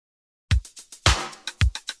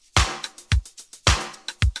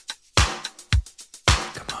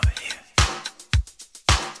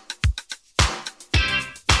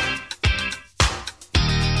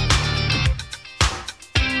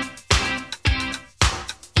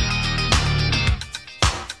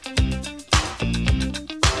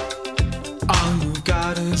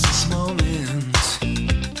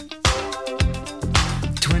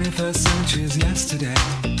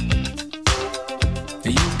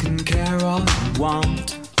all you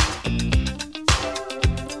want.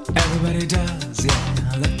 Everybody does,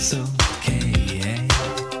 yeah, that's okay, yeah.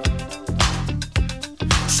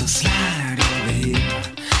 So slide over here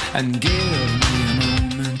and give me a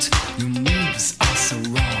moment. Your moves are so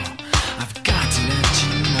raw. I've got to let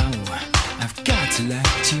you know. I've got to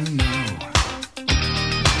let you know.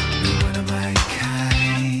 You're one of my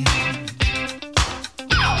kind.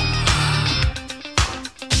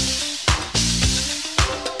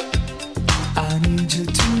 I need you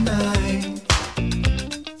tonight,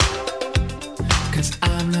 'cause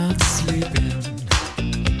I'm not sleeping.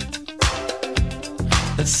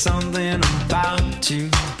 There's something about you,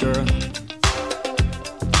 girl,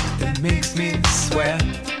 that makes me sweat.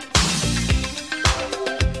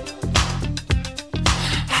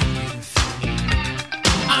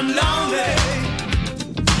 I'm lonely,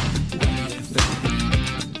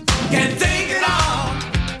 can't think at all.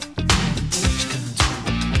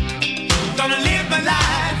 Gonna live my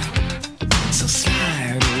life, so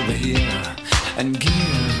slide over here and give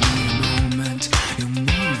me a moment. Your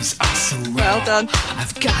moves are so raw. Well done.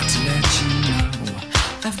 I've got to let you know.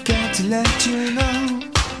 I've got to let you know.